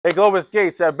Hey Globus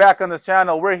Gates, back on the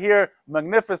channel. We're here,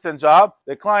 magnificent job.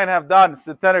 The client have done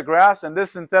synthetic grass, and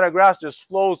this synthetic grass just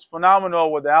flows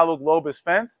phenomenal with the Alu Globus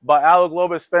fence by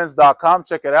aluglobusfence.com.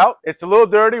 Check it out. It's a little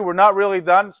dirty. We're not really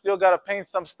done. Still got to paint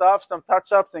some stuff, some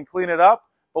touch-ups, and clean it up.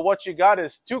 But what you got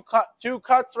is two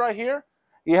cuts right here.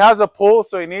 He has a pool,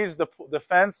 so he needs the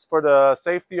fence for the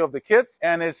safety of the kids.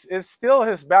 And it's still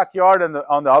his backyard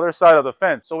on the other side of the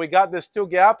fence. So we got these two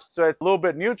gaps, so it's a little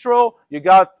bit neutral. You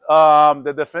got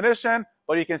the definition,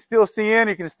 but you can still see in,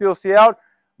 you can still see out,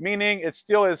 meaning it's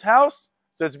still his house,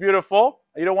 so it's beautiful.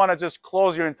 You don't want to just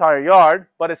close your entire yard,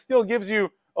 but it still gives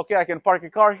you, okay, I can park a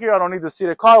car here. I don't need to see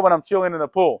the car when I'm chilling in the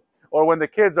pool, or when the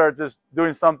kids are just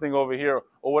doing something over here,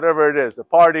 or whatever it is, a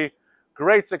party.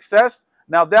 Great success.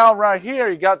 Now down right here,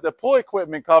 you got the pool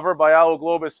equipment cover by Alu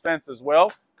Globus fence as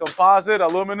well. Composite,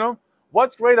 aluminum.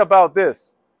 What's great about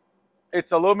this?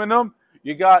 It's aluminum.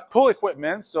 You got pool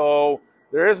equipment, so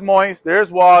there is moist,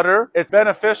 there's water. It's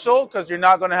beneficial because you're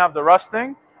not going to have the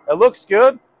rusting. It looks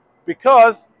good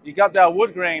because you got that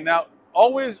wood grain. Now,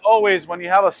 always, when you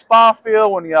have a spa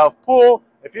feel, when you have pool,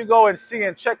 if you go and see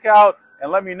and check out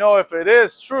and let me know if it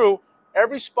is true,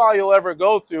 every spa you'll ever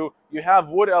go to, you have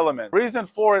wood element. Reason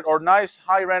for it, or nice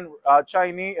high-end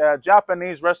Chinese,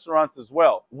 Japanese restaurants as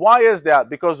well. Why is that?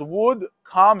 Because wood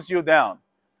calms you down.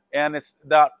 And it's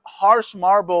that harsh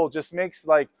marble just makes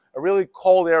like a really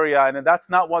cold area, and that's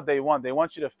not what they want. They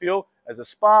want you to feel as a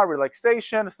spa,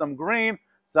 relaxation, some green,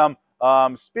 some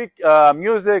music,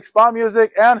 spa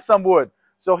music, and some wood.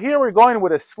 So here we're going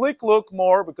with a sleek look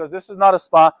more because this is not a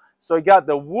spa. So you got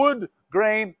the wood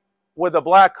grain with a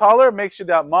black color, makes you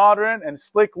that modern and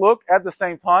slick look at the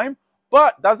same time,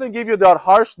 but doesn't give you that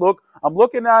harsh look. I'm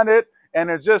looking at it and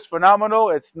it's just phenomenal.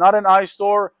 It's not an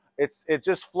eyesore. It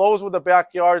just flows with the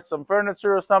backyard, some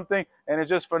furniture or something, and it's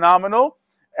just phenomenal.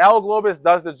 Alu Globus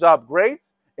does the job great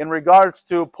in regards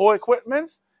to pool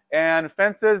equipment and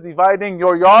fences dividing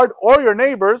your yard or your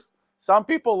neighbors. Some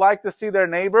people like to see their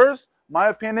neighbors. My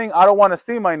opinion, I don't want to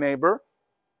see my neighbor.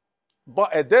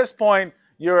 But at this point,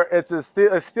 it's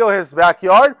still his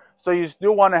backyard, so you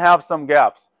do want to have some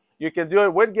gaps. You can do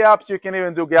it with gaps. You can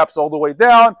even do gaps all the way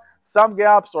down, some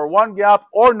gaps or one gap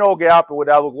or no gap with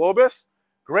Alu Globus.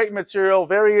 Great material,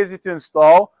 very easy to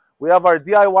install. We have our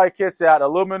DIY kits at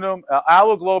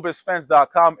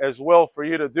aluglobusfence.com as well for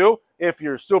you to do if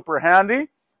you're super handy.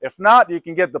 If not, you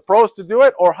can get the pros to do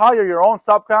it or hire your own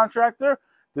subcontractor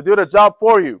to do the job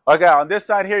for you. Okay, on this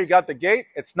side here, you got the gate.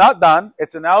 It's not done.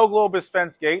 It's an Alu Globus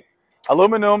fence gate.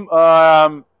 Aluminum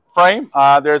frame.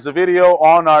 There's a video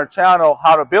on our channel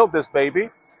how to build this baby.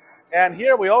 And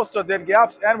here we also did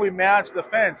gaps and we matched the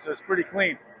fence, so it's pretty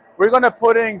clean. We're going to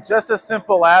put in just a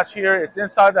simple latch here. It's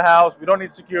inside the house. We don't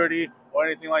need security or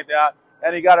anything like that.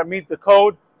 And you got to meet the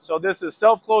code. So this is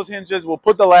self-close hinges. We'll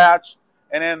put the latch.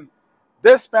 And then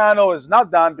this panel is not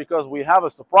done because we have a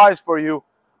surprise for you.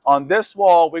 On this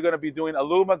wall, we're going to be doing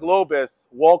Alu Globus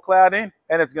wall cladding,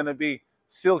 and it's going to be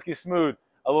silky smooth.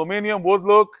 Aluminum wood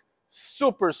look,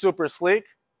 super sleek.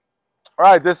 All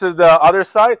right, this is the other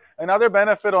side. Another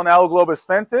benefit on Alu Globus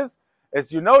fences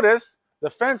is you notice the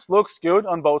fence looks good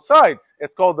on both sides.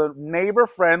 It's called the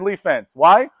neighbor-friendly fence.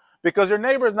 Why? Because your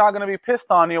neighbor is not going to be pissed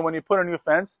on you when you put a new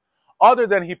fence, other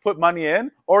than he put money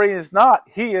in, or he is not.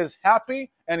 He is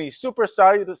happy and he's super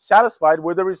satisfied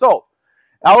with the result.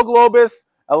 Alu Globus,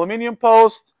 aluminum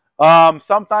post.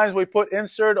 Sometimes we put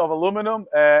insert of aluminum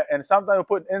and sometimes we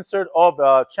put insert of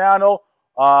channel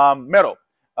metal.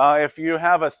 If you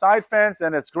have a side fence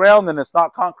and it's ground and it's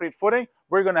not concrete footing,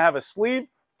 we're going to have a sleeve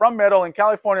from metal in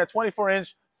California,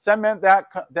 24-inch, cement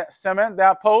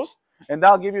that post, and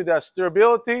that'll give you that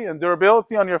stability and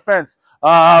durability on your fence.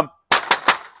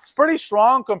 It's pretty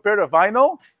strong compared to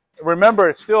vinyl. Remember,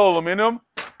 it's still aluminum.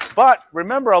 But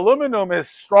remember, aluminum is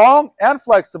strong and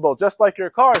flexible, just like your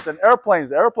cars and airplanes.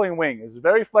 The airplane wing is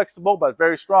very flexible, but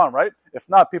very strong, right? If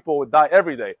not, people would die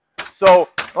every day. So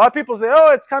a lot of people say,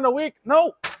 oh, it's kind of weak.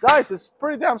 No, guys, it's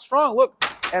pretty damn strong. Look,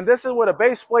 and this is with a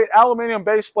base plate, aluminum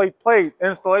base plate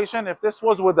installation. If this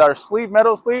was with our sleeve,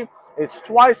 metal sleeve, it's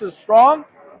twice as strong,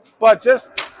 but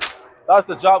just does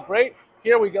the job great.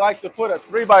 Here we like to put a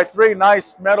 3x3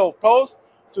 nice metal post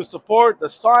to support the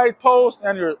side post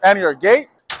and your gate.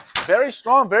 Very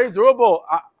strong, very durable.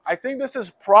 I think this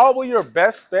is probably your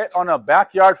best bet on a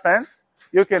backyard fence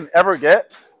you can ever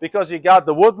get because you got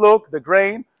the wood look, the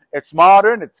grain. It's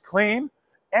modern, it's clean,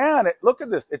 and look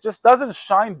at this. It just doesn't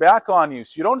shine back on you.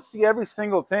 So you don't see every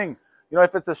single thing. You know,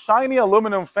 if it's a shiny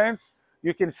aluminum fence,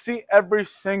 you can see every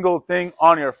single thing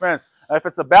on your fence. And if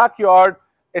it's a backyard,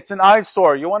 it's an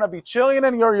eyesore. You want to be chilling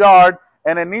in your yard,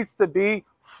 and it needs to be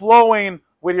flowing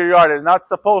with your yard. It's not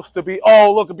supposed to be,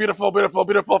 oh, look, a beautiful, beautiful,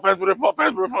 beautiful fence, beautiful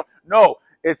fence, beautiful. No,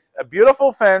 it's a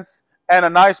beautiful fence and a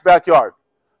nice backyard.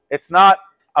 It's not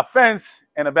a fence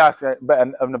in a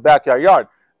backyard yard.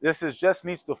 This is just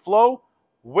needs to flow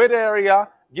with area,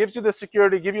 gives you the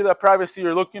security, give you the privacy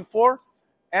you're looking for,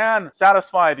 and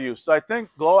satisfied you. So I think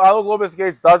Allo Globus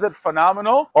Gates does it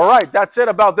phenomenal. All right, that's it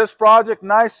about this project.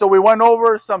 Nice. So we went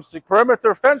over some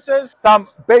perimeter fences, some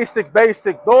basic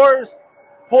doors,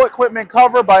 pool equipment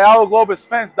cover by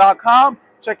AlloGlobusFence.com.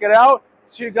 Check it out.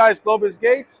 See you guys, Globus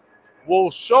Gates.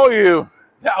 We'll show you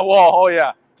that wall. Oh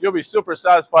yeah, you'll be super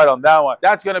satisfied on that one.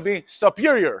 That's going to be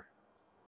superior.